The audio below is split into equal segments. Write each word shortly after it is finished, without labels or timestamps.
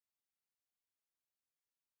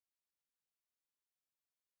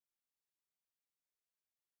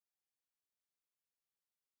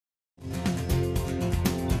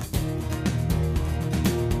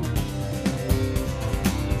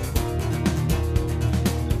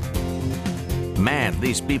Man,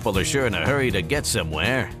 these people are sure in a hurry to get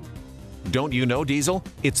somewhere. Don't you know, Diesel?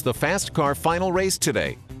 It's the Fast Car final race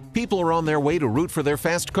today. People are on their way to root for their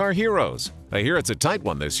fast car heroes. I hear it's a tight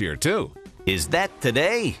one this year, too. Is that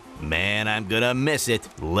today? Man, I'm gonna miss it.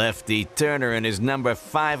 Lefty Turner and his number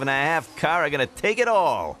 5.5 car are gonna take it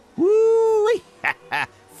all. Woo-wee!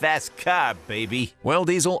 Fast car, baby. Well,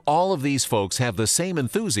 Diesel, all of these folks have the same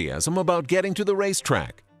enthusiasm about getting to the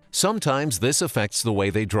racetrack. Sometimes this affects the way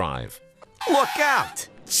they drive. Look out!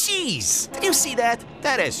 Jeez, did you see that?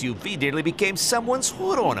 That SUV nearly became someone's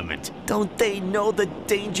hood ornament. Don't they know the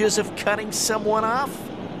dangers of cutting someone off?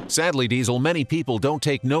 Sadly, Diesel, many people don't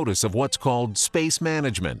take notice of what's called space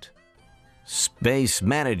management. Space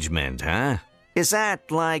management, huh? Is that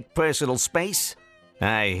like personal space?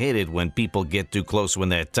 I hate it when people get too close when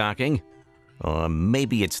they're talking. Or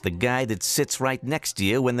maybe it's the guy that sits right next to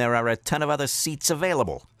you when there are a ton of other seats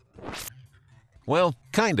available. Well,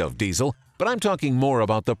 kind of, Diesel, but I'm talking more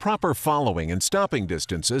about the proper following and stopping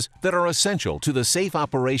distances that are essential to the safe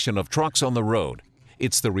operation of trucks on the road.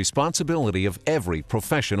 It's the responsibility of every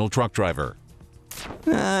professional truck driver.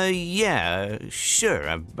 Yeah,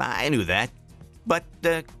 sure, I knew that. But,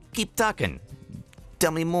 keep talking.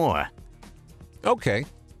 Tell me more. Okay,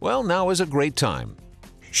 well, now is a great time.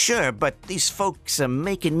 Sure, but these folks are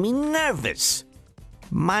making me nervous.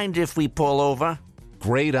 Mind if we pull over?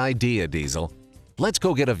 Great idea, Diesel. Let's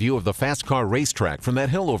go get a view of the fast car racetrack from that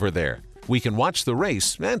hill over there. We can watch the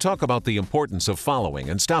race and talk about the importance of following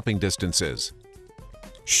and stopping distances.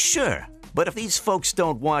 Sure, but if these folks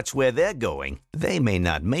don't watch where they're going, they may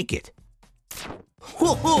not make it.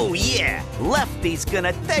 Woohoo, yeah! Lefty's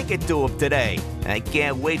gonna take it to him today. I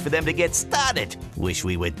can't wait for them to get started. Wish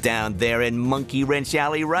we were down there in Monkey Wrench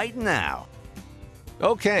Alley right now.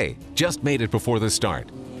 Okay, just made it before the start.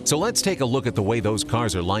 So let's take a look at the way those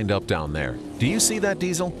cars are lined up down there. Do you see that,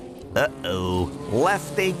 Diesel? Uh-oh.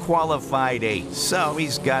 Lefty qualified 8th, so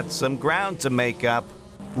he's got some ground to make up.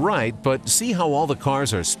 Right, but see how all the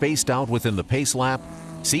cars are spaced out within the pace lap?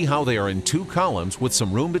 See how they are in 2 columns with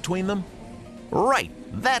some room between them? Right.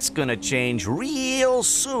 That's gonna change real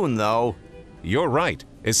soon, though. You're right,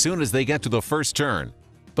 as soon as they get to the first turn.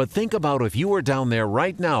 But think about if you were down there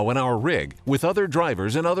right now in our rig with other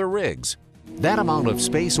drivers and other rigs. That amount of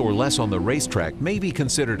space or less on the racetrack may be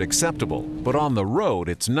considered acceptable, but on the road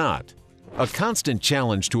it's not. A constant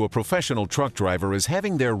challenge to a professional truck driver is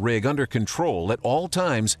having their rig under control at all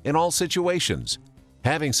times in all situations.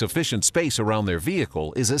 Having sufficient space around their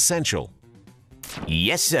vehicle is essential.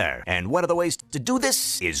 Yes, sir. And one of the ways to do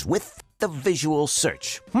this is with the visual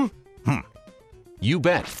search. You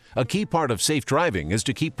bet. A key part of safe driving is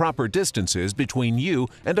to keep proper distances between you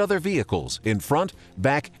and other vehicles, in front,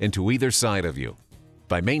 back, and to either side of you.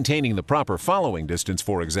 By maintaining the proper following distance,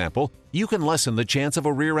 for example, you can lessen the chance of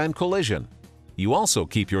a rear-end collision. You also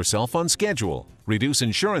keep yourself on schedule, reduce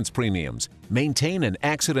insurance premiums, maintain an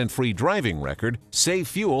accident-free driving record, save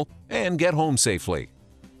fuel, and get home safely.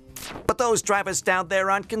 But those drivers down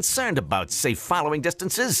there aren't concerned about safe following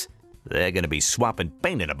distances. They're going to be swapping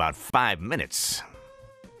paint in about 5 minutes.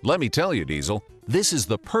 Let me tell you, Diesel, this is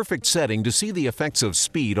the perfect setting to see the effects of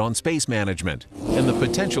speed on space management and the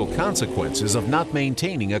potential consequences of not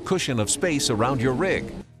maintaining a cushion of space around your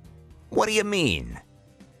rig. What do you mean?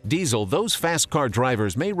 Diesel, those fast car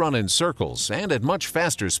drivers may run in circles and at much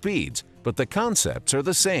faster speeds, but the concepts are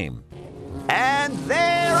the same. And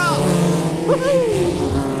they're off!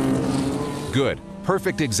 Woo-hoo! Good.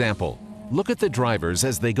 Perfect example. Look at the drivers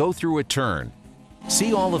as they go through a turn.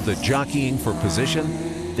 See all of the jockeying for position?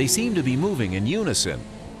 They seem to be moving in unison.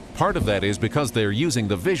 Part of that is because they're using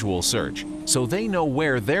the visual search, so they know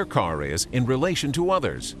where their car is in relation to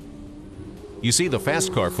others. You see, the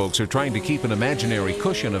fast car folks are trying to keep an imaginary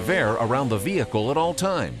cushion of air around the vehicle at all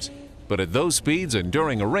times. But at those speeds and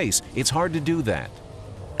during a race, it's hard to do that.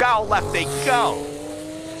 Go, Lefty, go!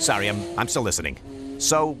 Sorry, I'm still listening.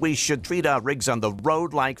 So we should treat our rigs on the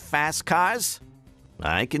road like fast cars?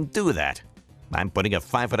 I can do that. I'm putting a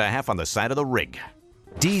 5.5 on the side of the rig.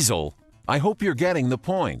 Diesel, I hope you're getting the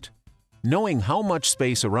point. Knowing how much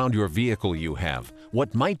space around your vehicle you have,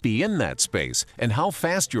 what might be in that space, and how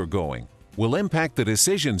fast you're going will impact the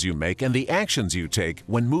decisions you make and the actions you take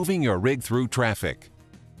when moving your rig through traffic.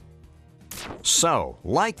 So,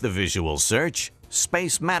 like the visual search,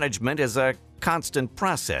 space management is a constant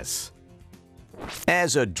process.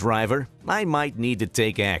 As a driver, I might need to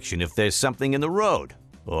take action if there's something in the road,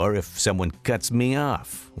 or if someone cuts me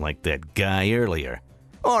off, like that guy earlier,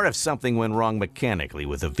 or if something went wrong mechanically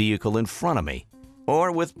with a vehicle in front of me,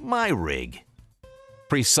 or with my rig.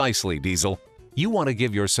 Precisely, Diesel. You want to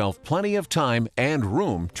give yourself plenty of time and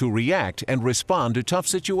room to react and respond to tough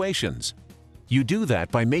situations. You do that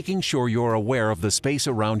by making sure you're aware of the space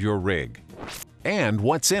around your rig and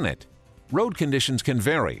what's in it. Road conditions can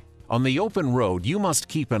vary. On the open road, you must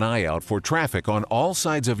keep an eye out for traffic on all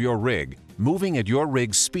sides of your rig, moving at your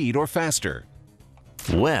rig's speed or faster.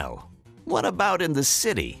 Well, what about in the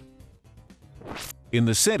city? In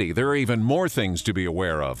the city, there are even more things to be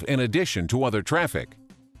aware of in addition to other traffic.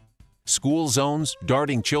 School zones,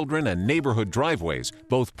 darting children, and neighborhood driveways,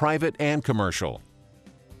 both private and commercial.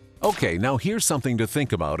 Okay, now here's something to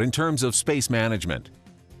think about in terms of space management.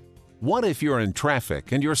 What if you're in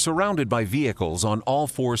traffic and you're surrounded by vehicles on all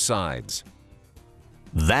four sides?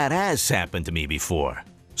 That has happened to me before.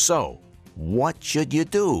 So, what should you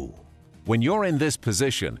do? When you're in this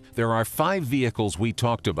position, there are 5 vehicles we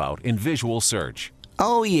talked about in visual search.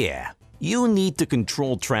 Oh yeah, you need to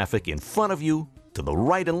control traffic in front of you, to the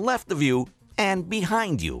right and left of you, and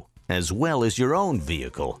behind you, as well as your own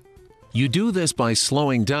vehicle. You do this by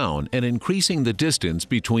slowing down and increasing the distance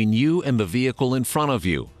between you and the vehicle in front of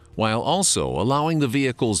you, while also allowing the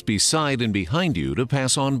vehicles beside and behind you to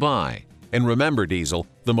pass on by. And remember, Diesel,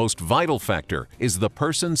 the most vital factor is the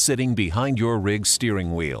person sitting behind your rig's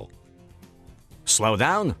steering wheel. Slow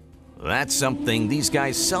down? That's something these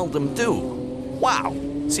guys seldom do. Wow,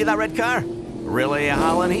 see that red car? Really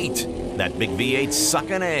hauling heat. That big V8's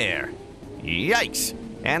sucking air. Yikes!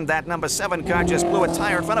 And that number 7 car just blew a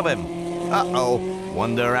tire in front of him. Uh-oh,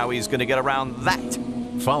 wonder how he's gonna get around that.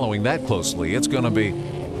 Following that closely, it's gonna be,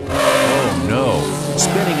 oh no,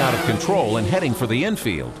 spinning out of control and heading for the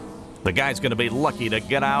infield. The guy's gonna be lucky to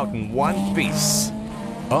get out in one piece.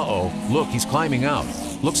 Uh-oh, look, he's climbing out.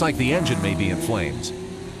 Looks like the engine may be in flames.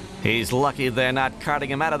 He's lucky they're not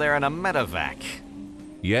carting him out of there in a medevac.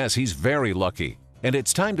 Yes, he's very lucky. And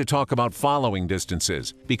it's time to talk about following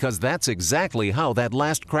distances, because that's exactly how that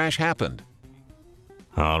last crash happened.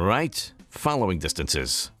 All right, following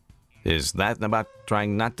distances. Is that about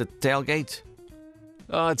trying not to tailgate?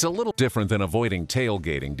 It's a little different than avoiding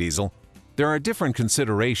tailgating, Diesel. There are different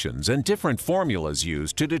considerations and different formulas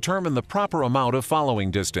used to determine the proper amount of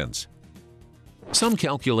following distance. Some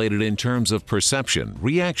calculate it in terms of perception,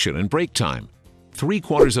 reaction, and brake time.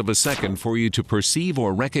 3/4 of a second for you to perceive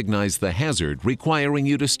or recognize the hazard requiring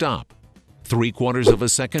you to stop. 3/4 of a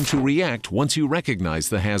second to react once you recognize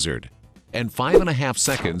the hazard. And 5.5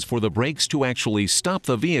 seconds for the brakes to actually stop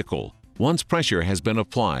the vehicle once pressure has been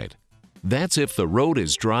applied. That's if the road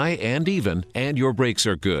is dry and even and your brakes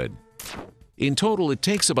are good. In total, it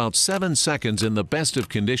takes about 7 seconds in the best of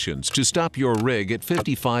conditions to stop your rig at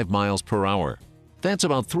 55 miles per hour. That's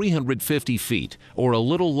about 350 feet, or a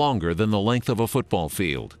little longer than the length of a football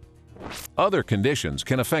field. Other conditions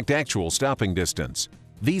can affect actual stopping distance.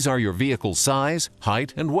 These are your vehicle's size,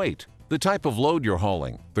 height, and weight, the type of load you're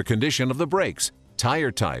hauling, the condition of the brakes,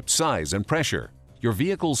 tire type, size, and pressure. Your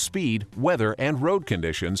vehicle's speed, weather, and road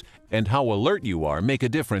conditions, and how alert you are make a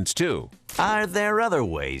difference too. Are there other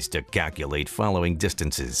ways to calculate following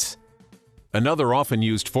distances? Another often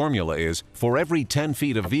used formula is, for every 10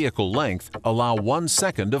 feet of vehicle length, allow 1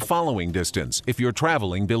 second of following distance if you're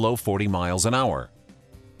traveling below 40 miles an hour.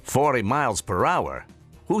 40 miles per hour?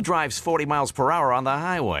 Who drives 40 miles per hour on the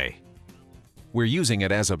highway? We're using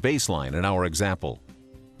it as a baseline in our example.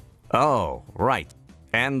 Oh, right.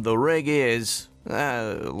 And the rig is...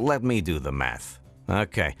 let me do the math.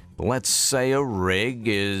 Okay, let's say a rig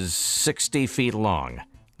is 60 feet long.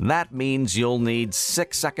 That means you'll need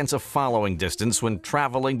 6 seconds of following distance when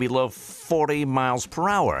traveling below 40 miles per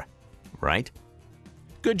hour, right?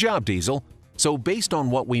 Good job, Diesel. So based on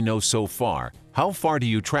what we know so far, how far do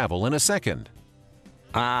you travel in a second?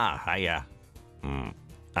 I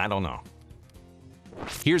don't know.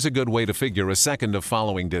 Here's a good way to figure a second of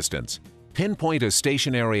following distance. Pinpoint a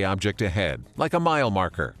stationary object ahead, like a mile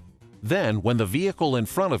marker. Then, when the vehicle in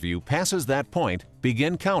front of you passes that point,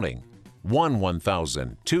 begin counting. 1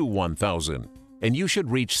 1,000, 2 1,000, and you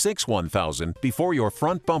should reach 6 1,000 before your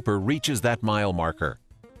front bumper reaches that mile marker.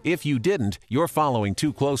 If you didn't, you're following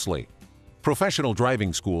too closely. Professional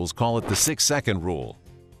driving schools call it the 6-second rule.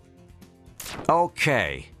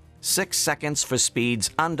 Okay, 6 seconds for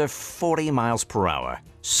speeds under 40 miles per hour.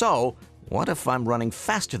 So, what if I'm running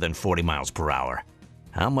faster than 40 miles per hour?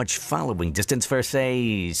 How much following distance for,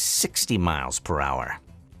 say, 60 miles per hour?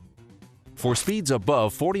 For speeds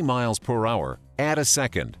above 40 miles per hour, add a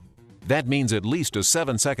second. That means at least a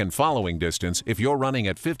 7-second following distance if you're running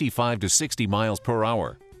at 55 to 60 miles per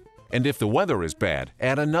hour. And if the weather is bad,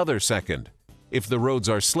 add another second. If the roads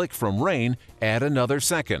are slick from rain, add another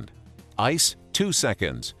second. Ice, 2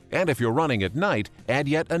 seconds. And if you're running at night, add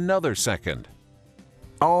yet another second.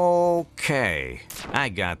 Okay, I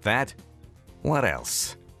got that. What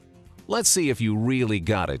else? Let's see if you really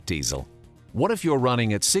got it, Diesel. What if you're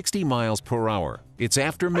running at 60 miles per hour? It's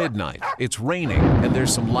after midnight, it's raining, and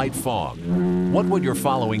there's some light fog. What would your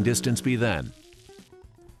following distance be then?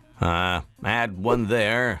 Add one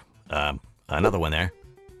there, another one there.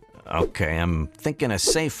 Okay, I'm thinking a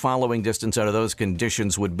safe following distance out of those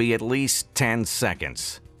conditions would be at least 10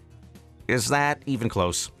 seconds. Is that even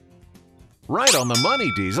close? Right on the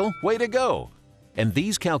money, Diesel. Way to go. And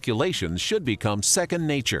these calculations should become second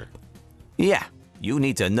nature. Yeah, you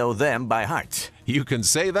need to know them by heart. You can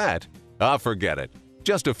say that. Forget it.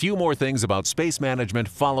 Just a few more things about space management,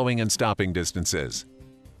 following and stopping distances.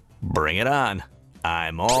 Bring it on.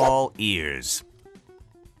 I'm all ears.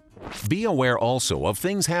 Be aware also of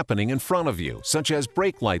things happening in front of you, such as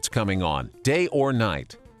brake lights coming on, day or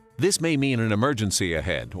night. This may mean an emergency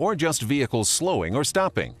ahead, or just vehicles slowing or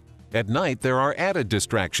stopping. At night, there are added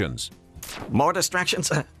distractions. More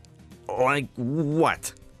distractions? Like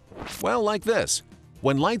what? Well, like this.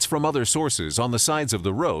 When lights from other sources on the sides of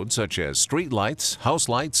the road, such as street lights, house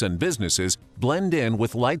lights, and businesses, blend in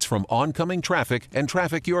with lights from oncoming traffic and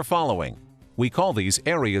traffic you're following. We call these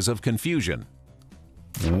areas of confusion.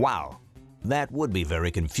 Wow, that would be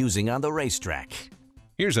very confusing on the racetrack.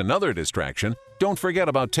 Here's another distraction. Don't forget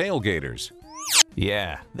about tailgaters.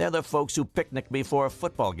 Yeah, they're the folks who picnic before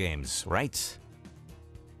football games, right?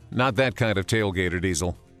 Not that kind of tailgater,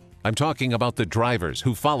 Diesel. I'm talking about the drivers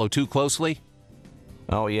who follow too closely.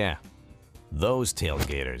 Oh yeah, those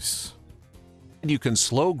tailgaters. You can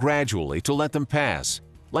slow gradually to let them pass,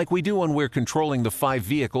 like we do when we're controlling the 5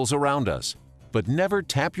 vehicles around us. But never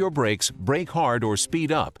tap your brakes, brake hard, or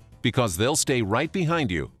speed up, because they'll stay right behind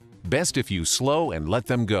you. Best if you slow and let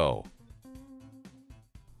them go.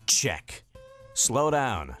 Check. Slow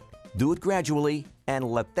down. Do it gradually and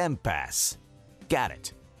let them pass. Got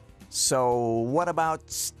it. So what about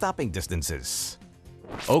stopping distances?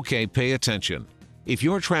 Okay, pay attention. If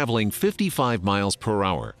you're traveling 55 miles per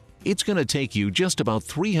hour, it's going to take you just about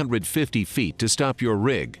 350 feet to stop your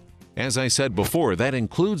rig. As I said before, that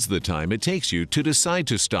includes the time it takes you to decide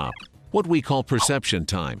to stop, what we call perception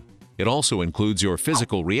time. It also includes your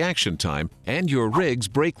physical reaction time and your rig's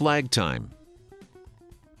brake lag time.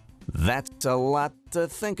 That's a lot to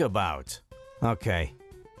think about. Okay,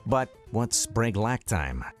 but what's brake lag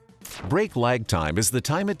time? Brake lag time is the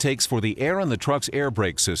time it takes for the air in the truck's air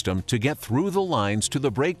brake system to get through the lines to the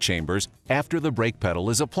brake chambers after the brake pedal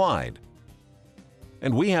is applied.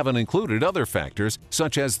 And we haven't included other factors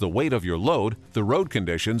such as the weight of your load, the road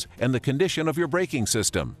conditions, and the condition of your braking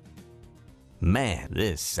system. Man,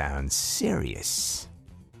 this sounds serious.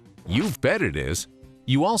 You bet it is.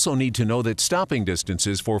 You also need to know that stopping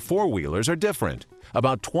distances for four-wheelers are different,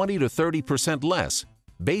 about 20 to 30% less.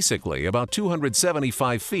 Basically, about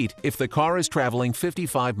 275 feet if the car is traveling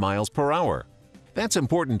 55 miles per hour. That's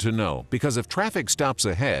important to know because if traffic stops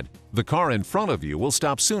ahead, the car in front of you will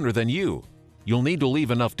stop sooner than you. You'll need to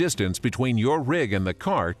leave enough distance between your rig and the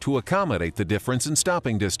car to accommodate the difference in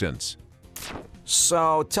stopping distance.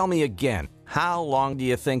 So tell me again, how long do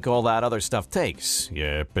you think all that other stuff takes?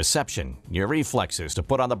 Your perception, your reflexes to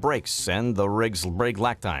put on the brakes, and the rig's brake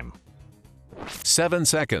lag time? 7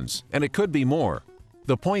 seconds, and it could be more.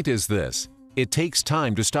 The point is this: it takes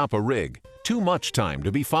time to stop a rig, too much time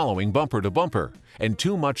to be following bumper to bumper, and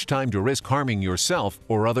too much time to risk harming yourself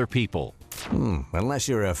or other people. Unless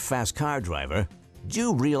you're a fast car driver. Do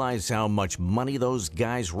you realize how much money those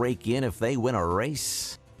guys rake in if they win a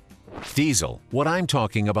race? Diesel, what I'm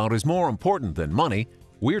talking about is more important than money.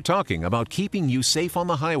 We're talking about keeping you safe on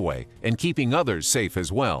the highway and keeping others safe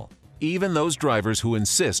as well, even those drivers who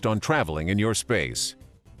insist on traveling in your space.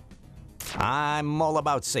 I'm all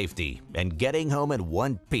about safety and getting home in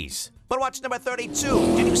one piece. But watch number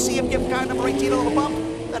 32. Did you see him give car number 18 a little bump?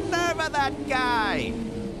 The nerve of that guy!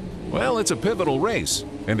 Well, it's a pivotal race,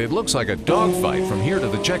 and it looks like a dogfight from here to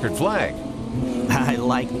the checkered flag. I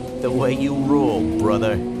like the way you rule,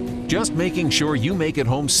 brother. Just making sure you make it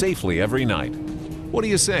home safely every night. What do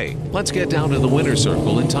you say? Let's get down to the winner's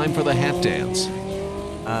circle in time for the hat dance.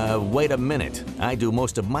 Wait a minute. I do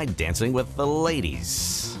most of my dancing with the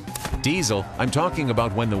ladies. Diesel, I'm talking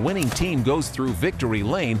about when the winning team goes through victory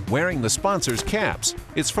lane wearing the sponsor's caps.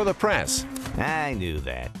 It's for the press. I knew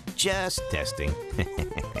that. Just testing.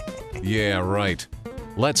 Yeah, right.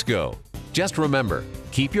 Let's go. Just remember,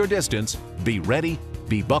 keep your distance, be ready,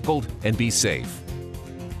 be buckled, and be safe.